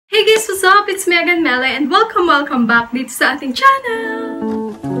What's up? It's me again, Mhelai, and welcome back dito sa ating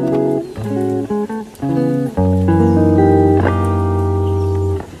channel!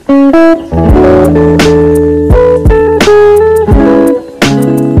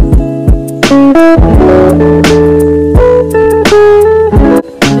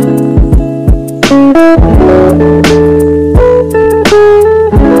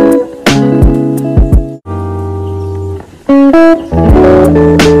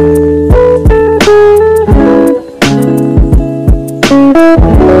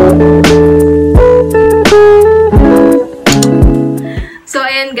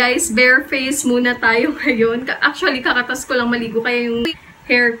 Guys, bare face muna tayo ngayon. Actually, kakatas ko lang maligo kaya yung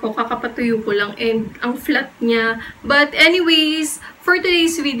hair ko, kakapatuyo ko lang and ang flat niya. But anyways, for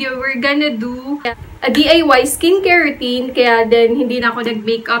today's video, we're gonna do a DIY skincare routine. Kaya then, hindi na ako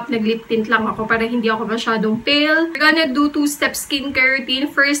nag-makeup, nag-lip tint lang ako para hindi ako masyadong pale. We're gonna do 2-step skincare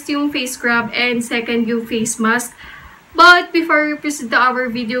routine. First, yung face scrub and second, yung face mask. But before we proceed to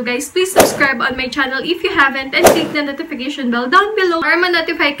our video, guys, please subscribe on my channel if you haven't and click the notification bell down below para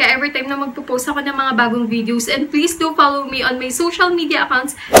ma-notify ka every time na magpo-post ako ng mga bagong videos. And please do follow me on my social media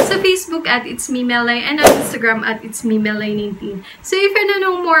accounts sa Facebook at It's Me Mhelai and on Instagram at It's Me Mhelai19. So if you want to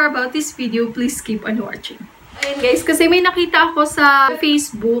know more about this video, please keep on watching. Ayan guys, kasi may nakita ako sa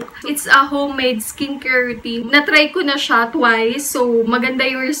Facebook. It's a homemade skincare routine. Na-try ko na siya twice. So, maganda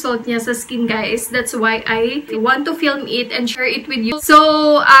yung result niya sa skin guys. That's why I want to film it and share it with you. So,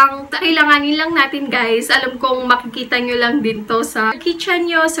 ang kailanganin lang natin guys, alam kong makikita nyo lang din to sa kitchen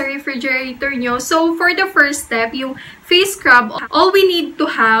nyo, sa refrigerator nyo. So, for the first step, yung face scrub, all we need to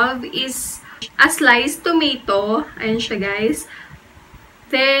have is a sliced tomato. Ayan siya guys.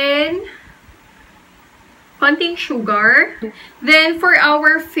 Then, konting sugar. Then, for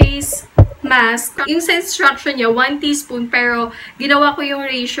our face mask, yung sa instruction niya, 1 teaspoon. Pero, ginawa ko yung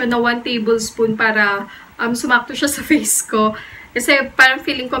ratio na 1 tablespoon para sumakto siya sa face ko. Kasi, parang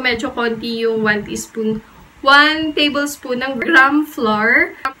feeling ko medyo konti yung 1 teaspoon. 1 tablespoon ng gram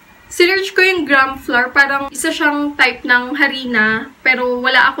flour. Sinerch ko yung gram flour, parang isa siyang type ng harina, pero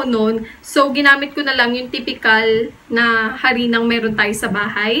wala ako nun. So, ginamit ko na lang yung typical na harinang meron tayo sa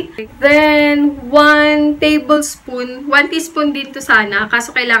bahay. Then, 1 tablespoon, 1 teaspoon din to sana,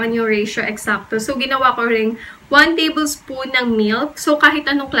 kaso kailangan yung ratio eksakto. So, ginawa ko rin 1 tablespoon ng milk. So, kahit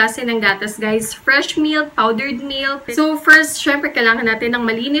anong klase ng gatas, guys. Fresh milk, powdered milk. So, first, syempre, kailangan natin ng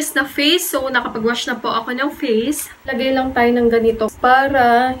malinis na face. So, nakapag-wash na po ako ng face. Lagay lang tayo ng ganito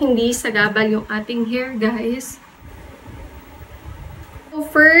para hindi sagabal yung ating hair, guys. So,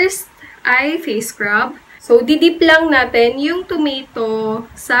 first, ay face scrub. So, didip lang natin yung tomato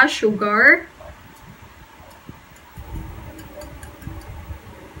sa sugar.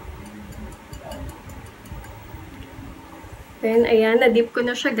 Then, ayan, na-dip ko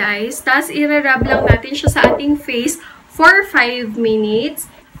na siya, guys. Tapos, i-rub lang natin siya sa ating face for 5 minutes.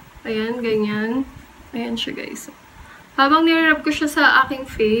 Ayan, ganyan. Ayan siya, guys. Habang nirarub ko siya sa aking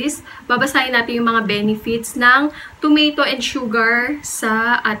face, babasahin natin yung mga benefits ng tomato and sugar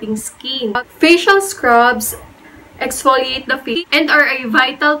sa ating skin. Facial scrubs exfoliate the face and are a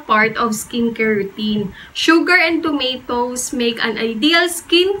vital part of skincare routine. Sugar and tomatoes make an ideal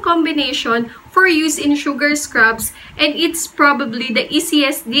skin combination for use in sugar scrubs, and it's probably the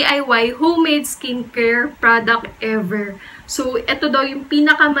easiest DIY homemade skincare product ever. So, ito daw yung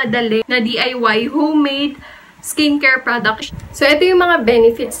pinakamadali na DIY homemade skincare product. So, ito yung mga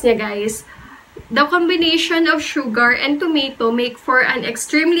benefits niya, guys. The combination of sugar and tomato make for an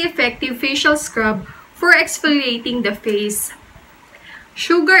extremely effective facial scrub for exfoliating the face.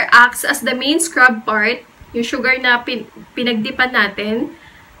 Sugar acts as the main scrub part, yung sugar na pinagdipan natin,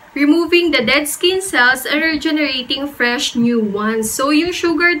 removing the dead skin cells and regenerating fresh new ones. So, yung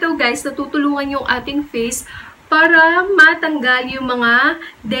sugar daw guys, natutulungan yung ating face para matanggal yung mga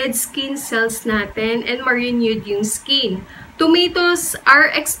dead skin cells natin and ma-renewed yung skin. Tomatoes are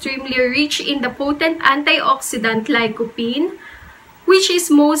extremely rich in the potent antioxidant lycopene, which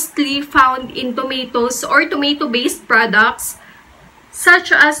is mostly found in tomatoes or tomato-based products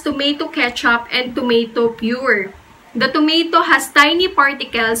such as tomato ketchup and tomato pure. The tomato has tiny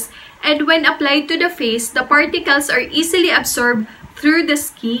particles, and when applied to the face, the particles are easily absorbed through the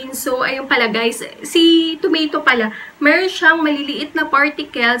skin. So, ayun pala guys, si tomato pala, meron siyang maliliit na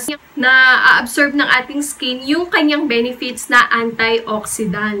particles na a-absorb ng ating skin yung kanyang benefits na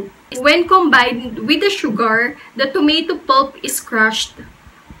antioxidant. When combined with the sugar, the tomato pulp is crushed.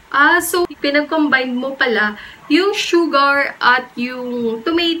 So, pinag-combine mo pala yung sugar at yung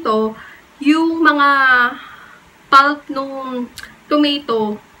tomato, yung mga pulp ng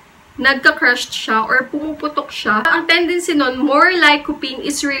tomato nagka-crushed siya or pumuputok siya, ang tendency nun, more lycopene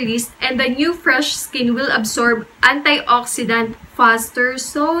is released and the new fresh skin will absorb antioxidant faster.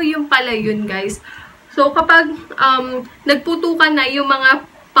 So, yung pala yun, guys. So, kapag nagputukan na yung mga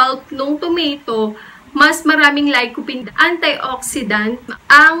pulp ng tomato, mas maraming lycopene, antioxidant,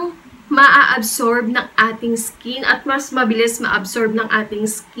 ang maa-absorb ng ating skin at mas mabilis ma-absorb ng ating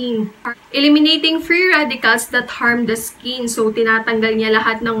skin. Eliminating free radicals that harm the skin. So, tinatanggal niya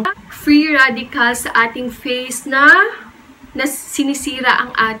lahat ng free radicals sa ating face na sinisira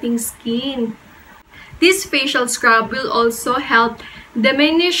ang ating skin. This facial scrub will also help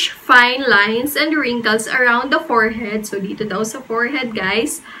diminish fine lines and wrinkles around the forehead. So, dito daw sa forehead,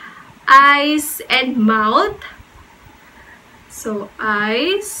 guys. Eyes and mouth. So,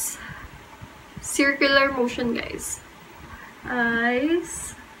 eyes. Circular motion, guys.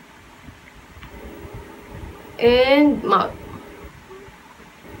 Eyes. And mouth.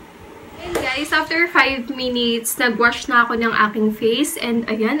 And guys, after 5 minutes, nag-wash na ako ng aking face. And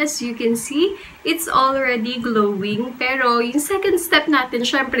ayan, as you can see, it's already glowing. Pero yung second step natin,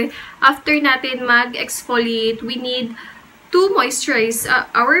 syempre, after natin mag-exfoliate, we need to moisturize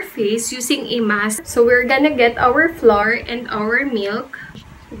our face using a mask. So we're gonna get our flour and our milk.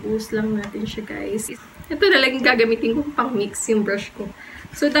 Buhos lang natin siya, guys. Ito na lang gagamitin ko pang mix yung brush ko.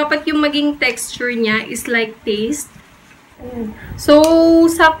 So, dapat yung maging texture niya is like paste. Ayan. So,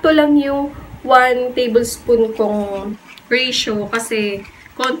 sakto lang yung 1 tablespoon kong ratio kasi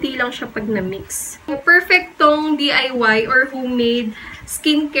konti lang siya pag na-mix. Perfect tong DIY or homemade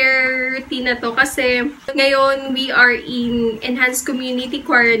skincare routine na to kasi ngayon we are in enhanced community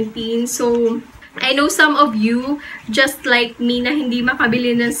quarantine. So, I know some of you, just like me, na hindi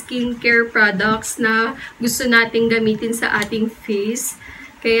makabili ng skincare products na gusto nating gamitin sa ating face.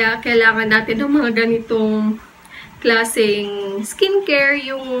 Kaya, kailangan natin ng mga ganitong klaseng skincare,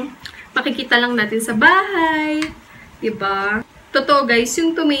 yung makikita lang natin sa bahay. Diba? Totoo, guys,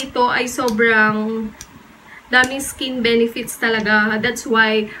 yung tomato ay sobrang daming skin benefits talaga. That's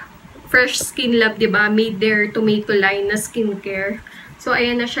why Fresh Skin Lab, diba, made their tomato line na skincare. So,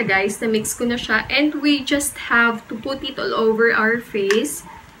 ayan na siya, guys. Na-mix ko na siya. And we just have to put it all over our face.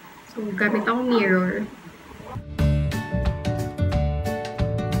 So, gamit akong mirror.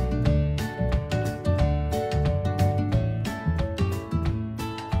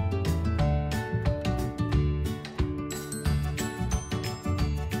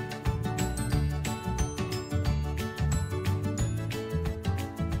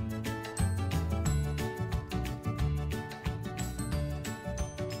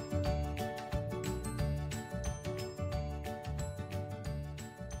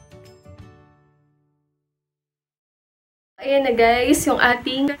 Ayan na, guys, yung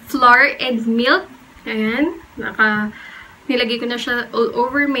ating flour and milk. Ayan, nilagay ko na siya all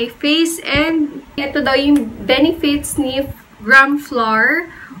over my face. And ito daw yung benefits ni gram flour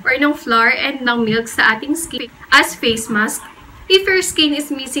or ng flour and ng milk sa ating skin as face mask. If your skin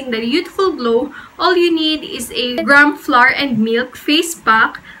is missing the youthful glow, all you need is a gram flour and milk face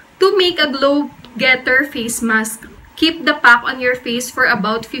pack to make a glow getter face mask. Keep the pack on your face for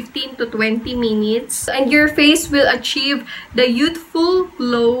about 15 to 20 minutes and your face will achieve the youthful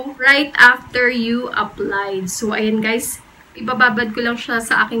glow right after you applied. So, ayan, guys, ibababad ko lang siya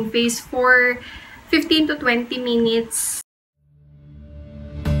sa aking face for 15 to 20 minutes.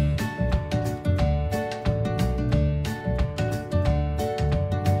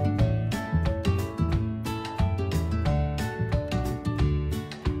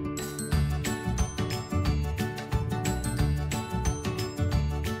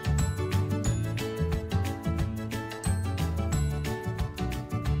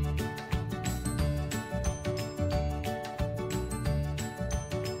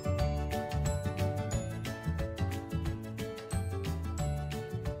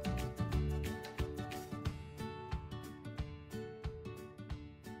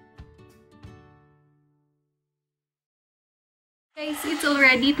 Guys, it's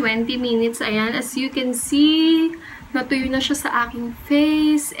already 20 minutes. Ayan, as you can see, natuyo na siya sa aking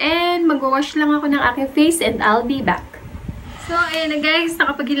face. And mag-wash lang ako ng aking face and I'll be back. So, ayan na, guys,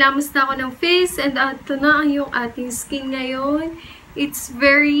 nakapaghilamos na ako ng face. And ito na yung ating skin ngayon. It's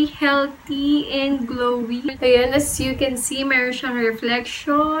very healthy and glowy. Ayan, as you can see, meron siyang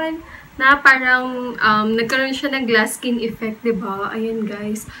reflection na parang nagkaroon siya ng glass skin effect, diba? Ayan,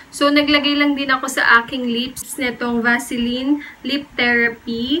 guys. So, naglagay lang din ako sa aking lips netong Vaseline Lip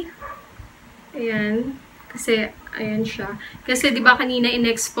Therapy. Ayan. Kasi, ayan siya. Kasi, diba, kanina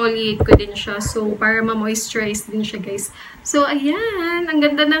in-exfoliate ko din siya. So, para ma-moisturize din siya, guys. So, ayan. Ang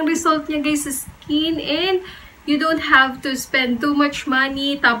ganda ng result niya, guys, sa skin. And, you don't have to spend too much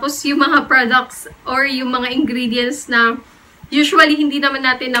money. Tapos yung mga products or yung mga ingredients na usually hindi naman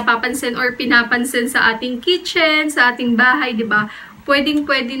natin napapansin or pinapansin sa ating kitchen, sa ating bahay, di ba?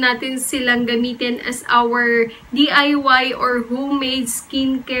 Pwedeng-pwede natin silang gamitin as our DIY or homemade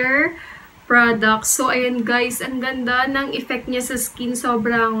skincare products. So, ayan guys, ang ganda ng effect niya sa skin.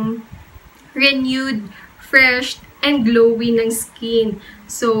 Sobrang renewed, fresh, and glowy ng skin.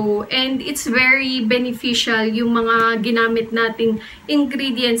 So, and it's very beneficial. Yung mga ginamit nating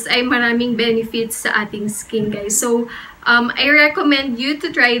ingredients ay maraming benefits sa ating skin, guys. So, I recommend you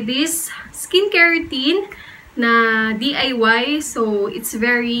to try this skincare routine na DIY. So, it's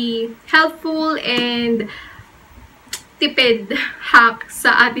very helpful and tipid hack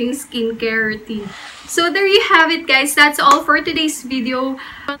sa ating skincare routine. So, there you have it, guys. That's all for today's video.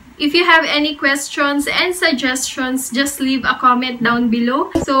 If you have any questions and suggestions, just leave a comment down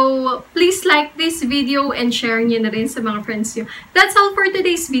below. So, please like this video and share nyo na rin sa mga friends nyo. That's all for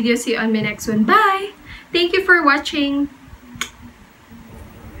today's video. See you on my next one. Bye! Thank you for watching!